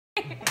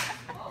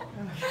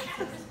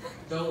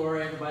Don't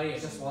worry, everybody,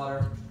 it's just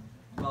water.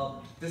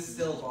 Well,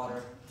 distilled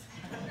water.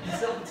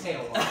 Distilled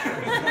potato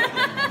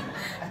water.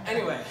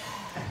 Anyway,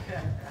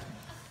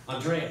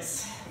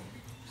 Andreas,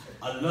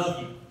 I love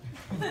you.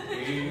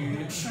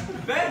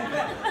 Ben,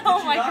 did Oh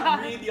you my not God.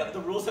 read the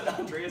rules that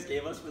Andreas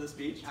gave us for the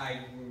speech?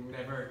 I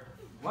never...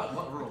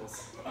 What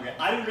rules? Okay,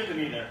 I didn't read them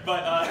either,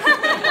 but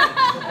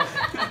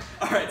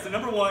all right, so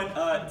number one,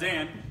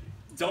 Dan,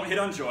 don't hit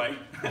on Joy.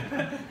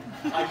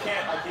 I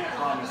can't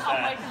promise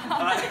that. Oh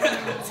my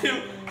God.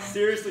 Two,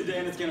 seriously,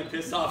 Dan, it's gonna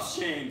piss off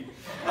Shane.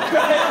 All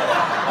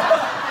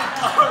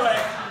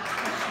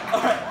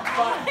right,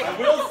 fine. I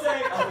will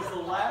say I was the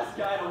last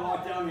guy to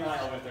walk down the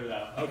aisle with her,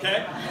 though.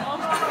 Okay?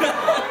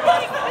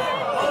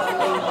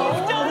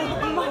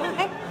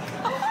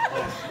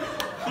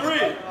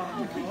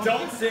 Three,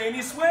 don't say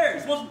any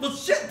swears. Well,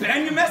 shit,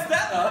 Ben, you messed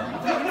that up.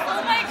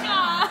 Oh my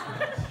God.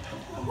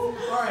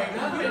 Alright,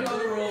 now that I know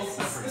the rules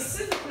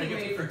specifically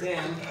made for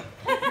Dan.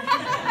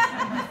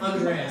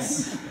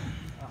 Andreas,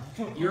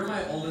 you're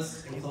my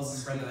oldest and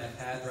closest friend that I've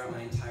had throughout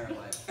my entire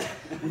life.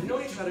 We've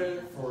known each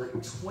other for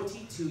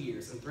 22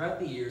 years, and throughout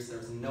the years,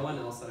 there's no one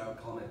else that I would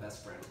call my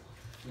best friend.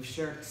 We've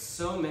shared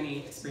so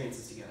many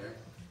experiences together.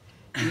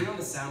 Being on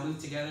the sound booth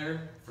together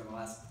for the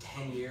last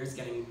 10 years,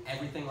 getting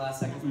everything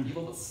last second from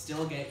people, but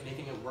still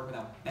making it work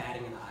without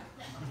batting an eye.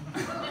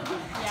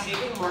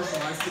 Taking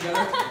martial arts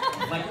together,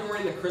 like we were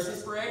in the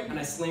Christmas parade, and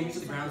I slammed you to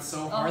the ground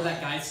so hard that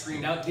guy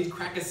screamed out, did he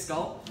crack his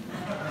skull?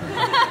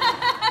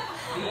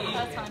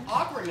 The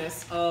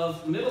awkwardness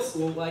of middle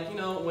school, like, you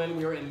know, when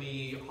we were in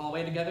the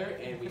hallway together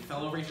and we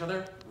fell over each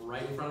other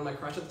right in front of my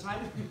crush at the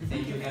time.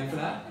 Thank you again for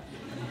that.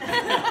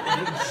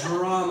 The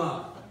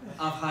drama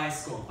of high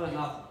school, but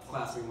not the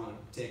class we want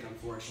to take,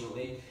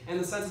 unfortunately. And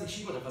the sense of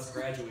achievement of us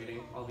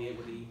graduating, albeit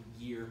with a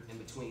year in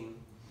between.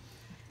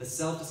 The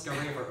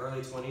self-discovery of our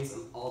early 20s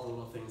and all the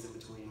little things in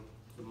between.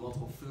 The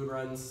multiple food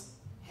runs,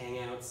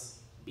 hangouts,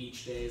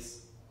 beach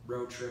days,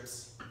 road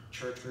trips,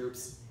 church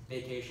groups,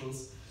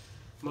 vacations.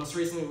 Most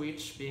recently,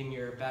 which being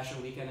your bachelor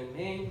weekend in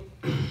Maine.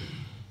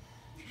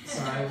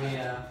 Sorry, we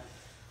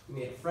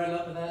made a friend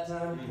up at that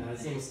time.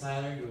 His name was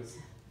Tyler. He was a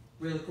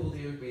really cool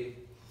dude. We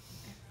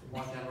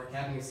walked out of our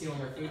cabin, he was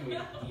stealing our food, and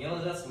he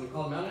yelled at us when we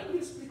called him out. He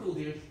was a pretty cool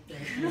dude.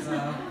 He was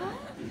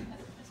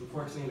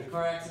unfortunately in a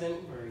car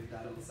accident where he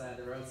died on the side of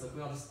the road. So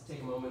we all just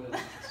take a moment of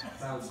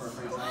silence for our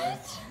friend Tyler.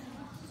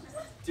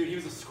 Dude, he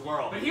was a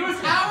squirrel. But he was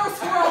our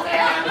squirrel,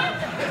 Dan!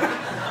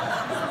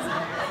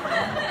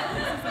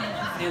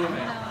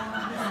 Anyway,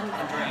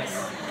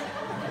 Andreas,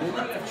 the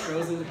woman I've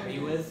chosen to be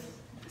with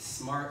is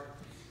smart,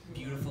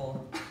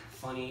 beautiful,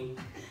 funny,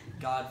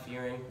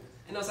 God-fearing,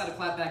 and knows how to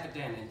clap back at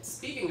Dan. And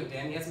speaking of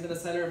Dan, he hasn't been the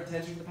center of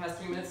attention for the past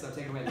 3 minutes, so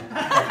take it away, Dan.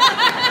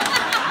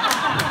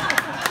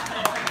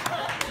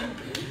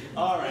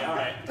 All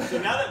right. So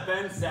now that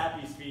Ben's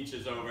sappy speech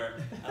is over,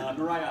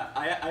 Mariah,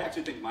 I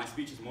actually think my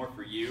speech is more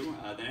for you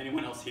than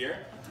anyone else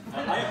here.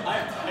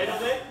 I've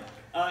titled it,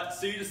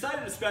 So You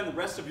Decided to Spend the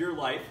Rest of Your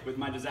Life with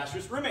My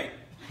Disastrous Roommate.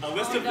 A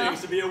list of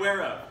things to be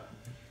aware of.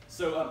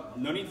 So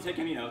no need to take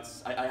any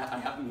notes. I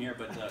have them here,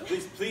 but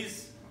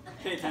please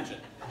pay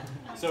attention.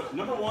 So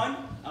number one,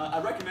 I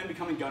recommend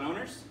becoming gun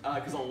owners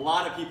because a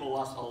lot of people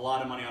lost a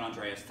lot of money on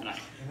Andreas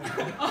tonight.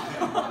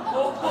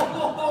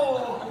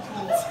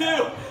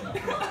 Two,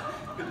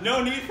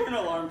 no need for an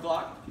alarm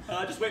clock.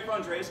 Just wait for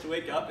Andreas to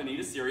wake up and eat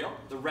his cereal.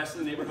 The rest of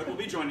the neighborhood will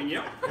be joining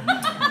you.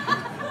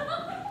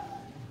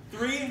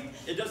 Three,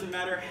 it doesn't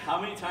matter how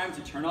many times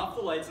you turn off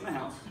the lights in the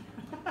house.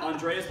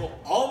 Andreas will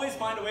always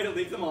find a way to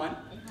leave them on.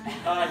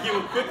 He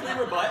will quickly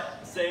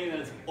rebut, saying that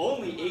it's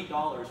only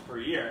 $8 per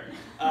year,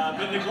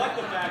 but neglect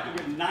the fact that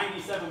we have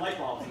 97 light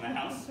bulbs in the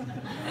house.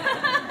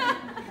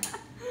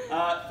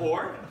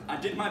 Four, I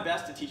did my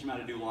best to teach him how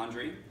to do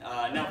laundry.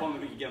 Now if only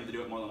we could get him to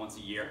do it more than once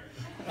a year.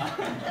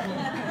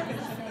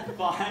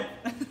 Five,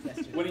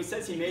 when he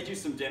says he made you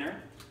some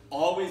dinner,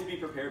 always be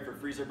prepared for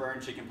freezer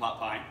burn chicken pot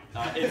pie.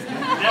 It's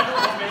never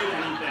homemade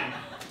anything.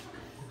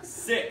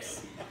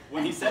 Six,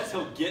 when he says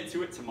he'll get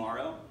to it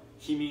tomorrow,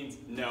 he means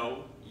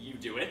no, you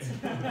do it.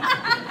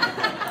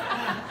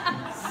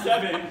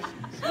 Seven,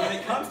 when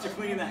it comes to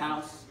cleaning the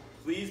house,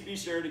 please be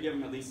sure to give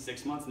him at least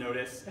 6 months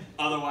notice,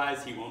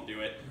 otherwise he won't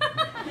do it.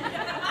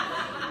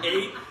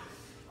 Eight,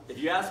 if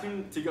you ask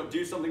him to go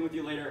do something with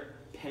you later,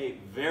 pay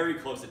very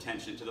close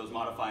attention to those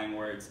modifying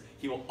words.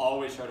 He will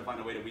always try to find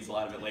a way to weasel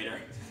out of it later.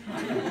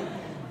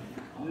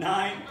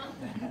 9,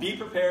 be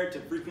prepared to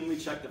frequently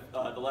check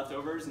the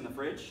leftovers in the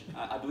fridge.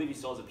 I believe he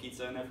still has a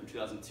pizza in there from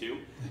 2002.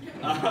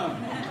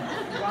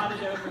 Brought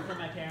it over from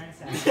my parents'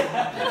 house.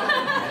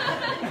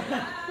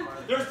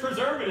 There's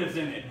preservatives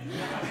in it.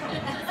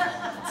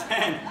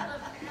 10,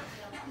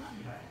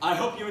 I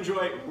hope you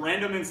enjoy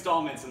random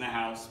installments in the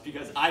house,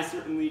 because I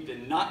certainly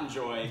did not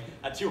enjoy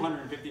a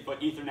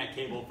 250-foot Ethernet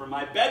cable from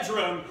my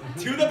bedroom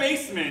to the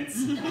basement.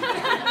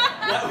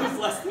 That was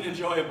less than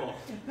enjoyable.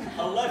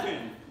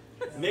 11,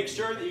 make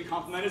sure that you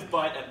compliment his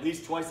butt at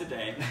least twice a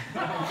day.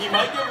 He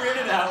might get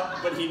weirded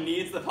out, but he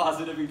needs the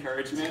positive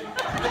encouragement.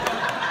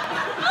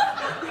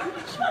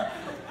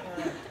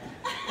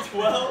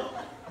 Well,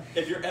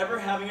 if you're ever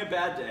having a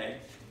bad day,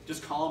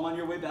 just call him on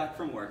your way back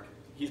from work.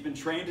 He's been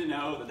trained to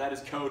know that that is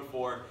code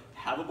for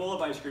have a bowl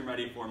of ice cream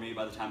ready for me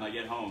by the time I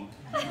get home.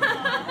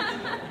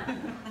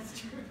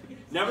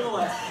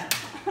 Nevertheless,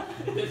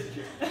 it is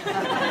true. It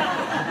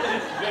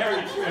is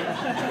very true.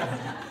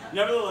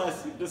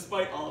 Nevertheless,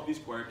 despite all of these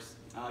quirks,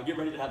 get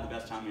ready to have the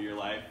best time of your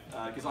life,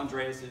 because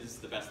Andreas is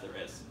the best there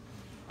is.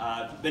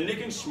 The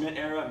Nick and Schmidt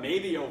era may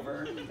be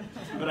over,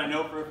 but I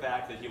know for a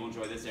fact that he will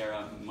enjoy this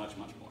era much,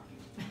 much more.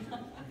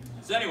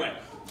 So anyway,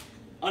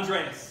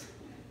 Andreas,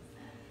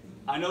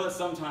 I know that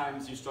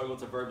sometimes you struggle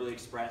to verbally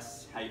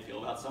express how you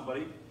feel about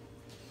somebody,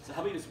 so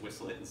how about you just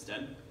whistle it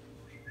instead?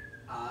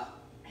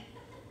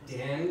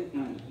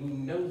 Dan, you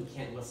know you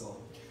can't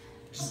whistle.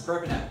 Just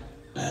burp it out.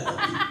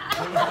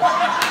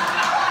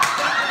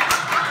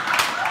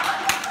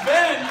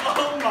 Ben,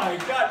 oh my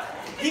God,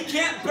 he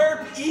can't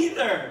burp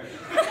either.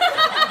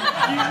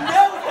 You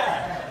know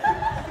that.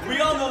 We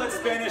all know that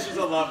Spanish is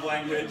a love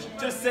language.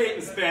 Just say it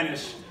in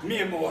Spanish, mi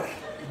amor.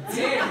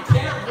 Dan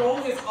can't roll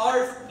his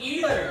R's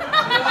either.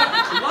 You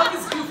know, love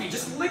is goofy.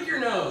 Just lick your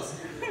nose.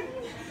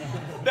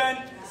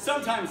 Ben,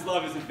 sometimes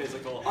love isn't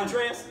physical.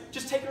 Andreas,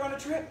 just take her on a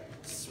trip.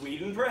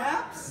 Sweden,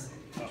 perhaps?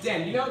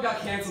 Dan, you know it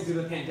got canceled due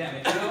to the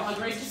pandemic. You know,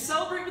 Andres, just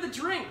celebrate with a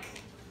drink.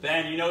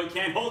 Ben, you know he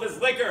can't hold his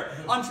liquor.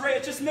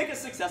 Andreas, just make a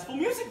successful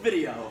music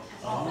video.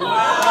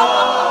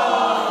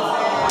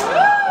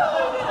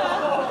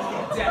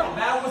 Dan,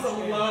 that was a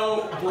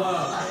low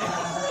blow.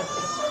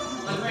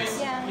 Andres,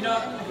 you know,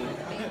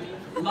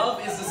 love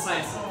is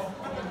decisive.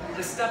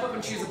 Just step up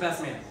and choose the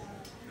best man.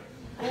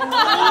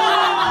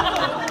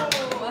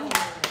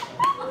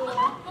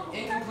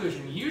 In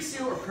conclusion, you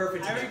two are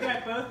perfect I together.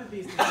 regret both of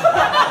these.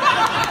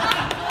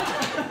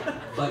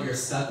 But you're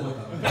stuck with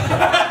them.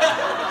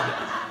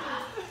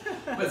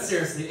 But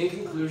seriously, in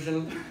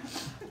conclusion,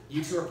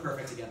 you two are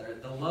perfect together.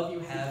 The love you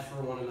have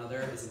for one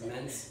another is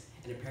immense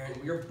and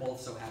apparent. We are both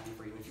so happy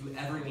for you. If you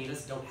ever need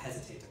us, don't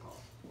hesitate to call.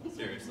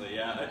 Seriously,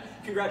 yeah.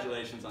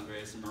 Congratulations,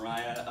 Andreas and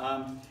Mariah.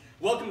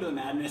 Welcome to the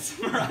madness,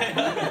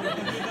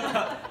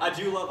 Mariah. I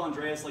do love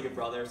Andreas like a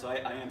brother, so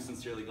I am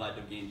sincerely glad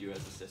to have gained you as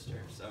a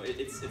sister. So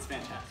it's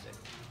fantastic.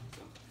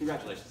 So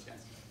congratulations,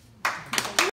 guys.